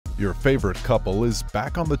Your favorite couple is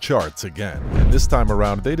back on the charts again, and this time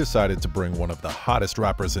around they decided to bring one of the hottest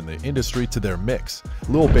rappers in the industry to their mix,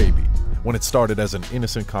 Lil Baby. When it started as an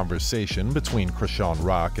innocent conversation between Chrisean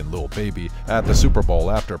Rock and Lil Baby at the Super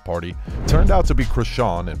Bowl after party, turned out to be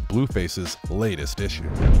Chrisean and Blueface's latest issue.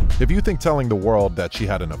 If you think telling the world that she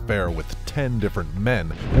had an affair with 10 different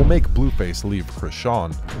men will make Blueface leave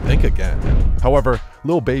Chrisean, think again. However,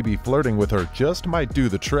 Lil Baby flirting with her just might do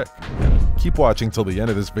the trick. Keep watching till the end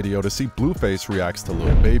of this video to see Blueface reacts to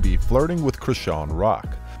Lil Baby flirting with Chrisean Rock.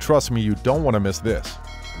 Trust me, you don't want to miss this.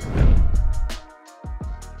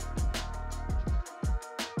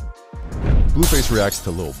 Blueface reacts to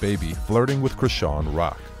Lil Baby flirting with Chrisean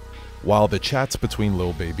Rock. While the chats between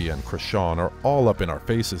Lil Baby and Chrisean are all up in our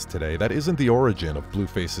faces today, that isn't the origin of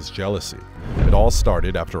Blueface's jealousy. It all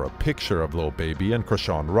started after a picture of Lil Baby and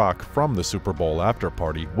Chrisean Rock from the Super Bowl after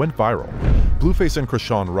party went viral. Blueface and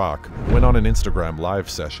Chrisean Rock went on an Instagram live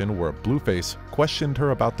session where Blueface questioned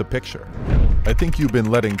her about the picture. "I think you've been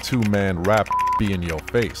letting two-man rap be in your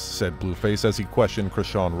face," said Blueface as he questioned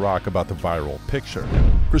Chrisean Rock about the viral picture.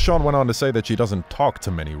 Chrisean went on to say that she doesn't talk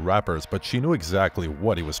to many rappers, but she knew exactly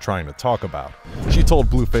what he was trying to talk about. She told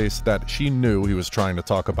Blueface that she knew he was trying to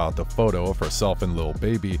talk about the photo of herself and Lil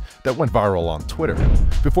Baby that went viral on Twitter.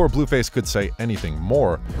 Before Blueface could say anything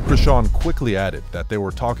more, Chrisean quickly added that they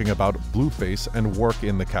were talking about Blueface and work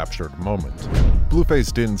in the captured moment.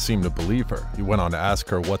 Blueface didn't seem to believe her. He went on to ask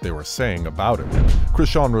her what they were saying about it.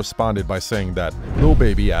 Chrisean responded by saying that Lil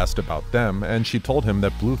Baby asked about them and she told him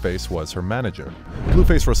that Blueface was her manager.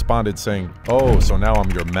 Blueface responded saying, "Oh, so now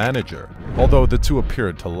I'm your manager." Although the two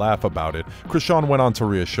appeared to laugh about it, Chrisean went on to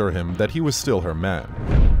reassure him that he was still her man.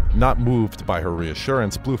 Not moved by her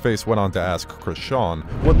reassurance, Blueface went on to ask Chrisean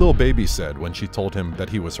what Lil Baby said when she told him that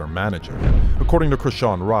he was her manager. According to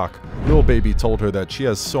Chrisean Rock, Lil Baby told her that she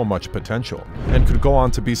has so much potential and could go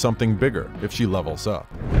on to be something bigger if she levels up.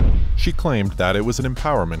 She claimed that it was an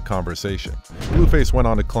empowerment conversation. Blueface went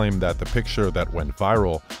on to claim that the picture that went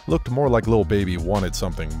viral looked more like Lil Baby wanted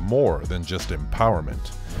something more than just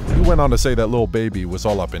empowerment. He went on to say that Lil Baby was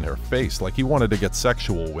all up in her face, like he wanted to get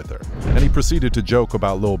sexual with her, and he proceeded to joke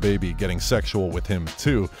about Lil Baby getting sexual with him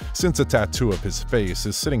too, since a tattoo of his face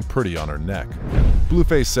is sitting pretty on her neck.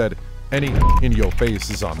 Blueface said, "Any in your face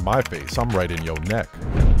is on my face, I'm right in your neck."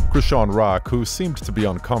 Chrisean Rock, who seemed to be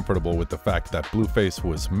uncomfortable with the fact that Blueface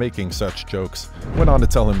was making such jokes, went on to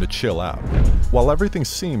tell him to chill out. While everything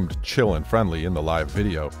seemed chill and friendly in the live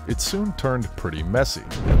video, it soon turned pretty messy.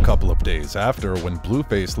 A couple of days after, when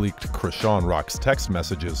Blueface leaked Chrisean Rock's text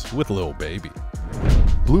messages with Lil Baby.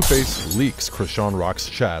 Blueface leaks Chrisean Rock's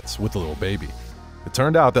chats with Lil Baby. It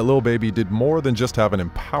turned out that Lil Baby did more than just have an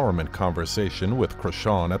empowerment conversation with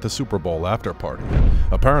Chrisean at the Super Bowl after party.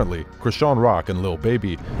 Apparently, Chrisean Rock and Lil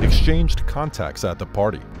Baby exchanged contacts at the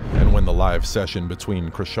party, and when the live session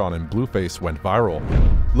between Chrisean and Blueface went viral,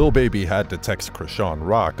 Lil Baby had to text Chrisean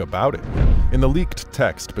Rock about it. In the leaked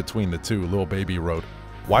text between the two, Lil Baby wrote,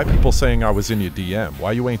 "Why people saying I was in your DM?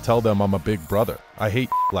 Why you ain't tell them I'm a big brother? I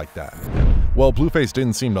hate like that." Well, Blueface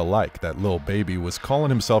didn't seem to like that Lil Baby was calling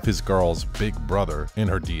himself his girl's big brother in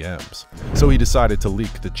her DMs, so he decided to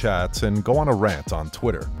leak the chats and go on a rant on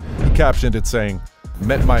Twitter. He captioned it saying,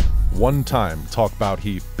 "Met my one time talk about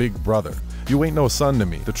he big brother. You ain't no son to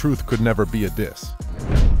me, the truth could never be a diss."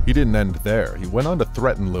 He didn't end there. He went on to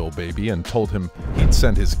threaten Lil Baby and told him he'd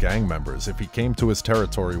send his gang members if he came to his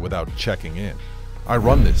territory without checking in. "I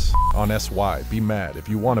run this on SY, be mad if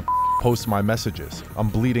you want to post my messages. I'm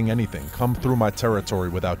bleeding anything. Come through my territory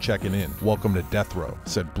without checking in. Welcome to death row,"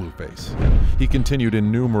 said Blueface. He continued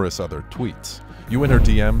in numerous other tweets. "You in her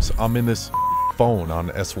DMs? I'm in this phone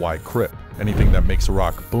on SY Crip. Anything that makes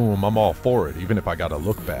rock boom, I'm all for it, even if I gotta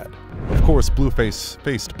look bad." Of course, Blueface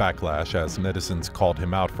faced backlash as netizens called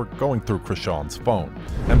him out for going through Chrisean's phone,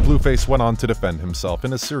 and Blueface went on to defend himself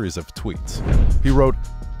in a series of tweets. He wrote,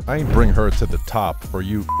 "I ain't bring her to the top for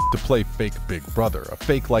you to play fake big brother. A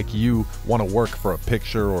fake like you want to work for a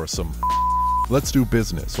picture or some. Let's do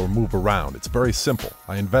business or move around. It's very simple.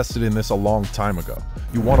 I invested in this a long time ago.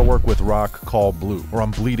 You want to work with Rock, call Blue, or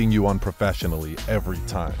I'm bleeding you unprofessionally every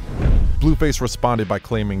time." Blueface responded by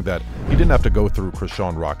claiming that he didn't have to go through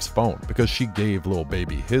Chrisean Rock's phone because she gave Lil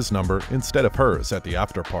Baby his number instead of hers at the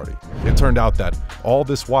after party. It turned out that all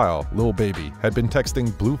this while, Lil Baby had been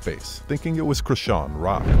texting Blueface, thinking it was Chrisean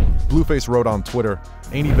Rock. Blueface wrote on Twitter,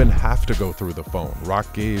 Ain't even have to go through the phone.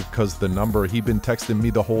 Rock gave cause the number he been texting me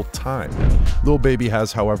the whole time. Lil Baby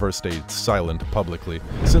has, however, stayed silent publicly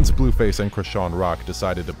since Blueface and Chrisean Rock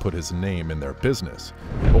decided to put his name in their business.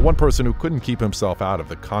 But one person who couldn't keep himself out of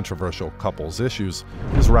the controversial couple's issues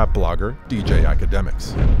was rap blogger DJ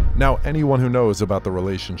Akademiks. Now, anyone who knows about the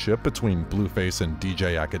relationship between Blueface and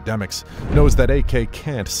DJ Akademiks knows that AK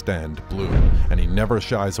can't stand Blue, and he never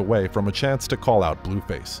shies away from a chance to call out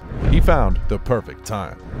Blueface. He found the perfect time.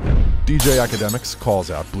 DJ Akademiks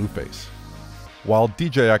calls out Blueface. While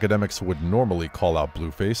DJ Akademiks would normally call out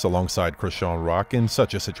Blueface alongside Chrisean Rock in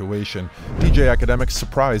such a situation, DJ Akademiks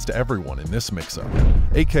surprised everyone in this mix-up.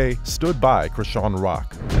 AK stood by Chrisean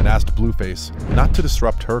Rock and asked Blueface not to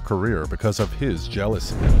disrupt her career because of his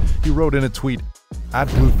jealousy. He wrote in a tweet,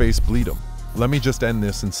 "@Blueface bleed 'em. Let me just end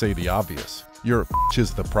this and say the obvious. Your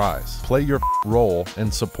is the prize. Play your role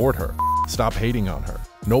and support her. Stop hating on her.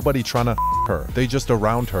 Nobody tryna her. They just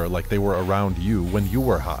around her like they were around you when you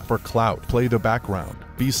were hot. For clout, play the background.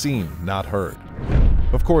 Be seen, not heard."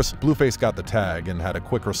 Of course, Blueface got the tag and had a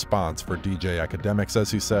quick response for DJ Akademiks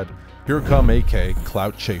as he said, "Here come AK,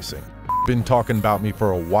 clout chasing. Been talking about me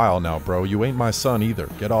for a while now, bro. You ain't my son either.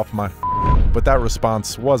 Get off my." But that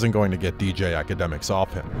response wasn't going to get DJ Akademiks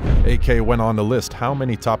off him. AK went on to list how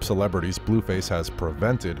many top celebrities Blueface has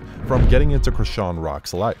prevented from getting into Chrisean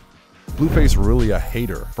Rock's life. Blueface really a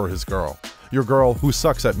hater for his girl. Your girl who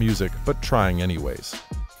sucks at music but trying anyways.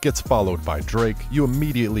 Gets followed by Drake, you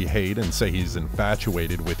immediately hate and say he's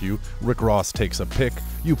infatuated with you. Rick Ross takes a pic,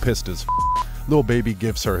 you pissed as f. Lil Baby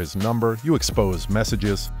gives her his number, you expose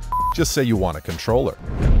messages. Just say you want to control her.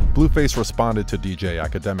 Blueface responded to DJ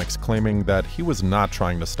Akademiks claiming that he was not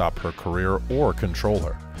trying to stop her career or control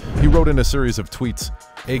her. He wrote in a series of tweets,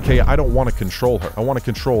 "AK, I don't want to control her. I want to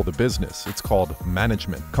control the business. It's called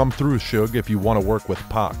management. Come through, Suge, if you want to work with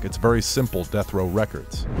Pac. It's very simple, Death Row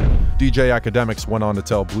Records." DJ Akademiks went on to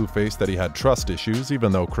tell Blueface that he had trust issues,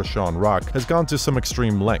 even though Chrisean Rock has gone to some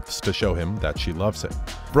extreme lengths to show him that she loves him.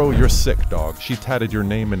 "Bro, you're sick, dog. She tatted your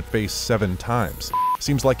name and face 7 times.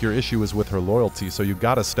 Seems like your issue is with her loyalty, so you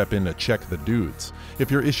gotta step in to check the dudes. If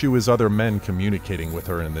your issue is other men communicating with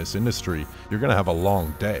her in this industry, you're gonna have a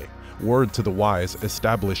long day. Word to the wise,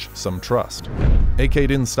 establish some trust." AK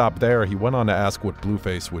didn't stop there. He went on to ask what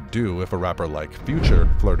Blueface would do if a rapper like Future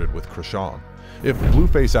flirted with Chrisean. If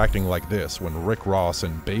Blueface acting like this when Rick Ross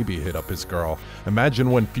and Baby hit up his girl, imagine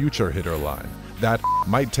when Future hit her line. That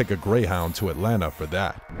might take a Greyhound to Atlanta for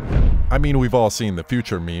that. I mean, we've all seen the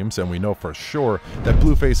Future memes, and we know for sure that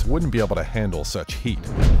Blueface wouldn't be able to handle such heat.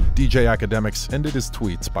 DJ Akademiks ended his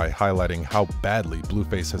tweets by highlighting how badly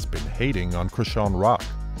Blueface has been hating on Chrisean Rock.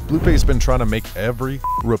 Blueface been trying to make every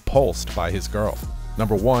repulsed by his girl.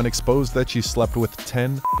 Number 1, exposed that she slept with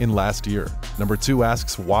 10 in last year. Number 2,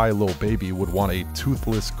 asks why Lil Baby would want a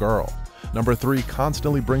toothless girl. Number 3,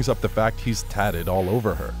 constantly brings up the fact he's tatted all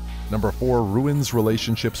over her. Number 4, ruins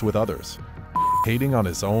relationships with others. Hating on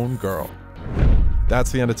his own girl.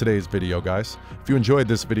 That's the end of today's video, guys. If you enjoyed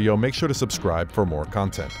this video, make sure to subscribe for more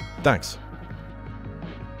content. Thanks.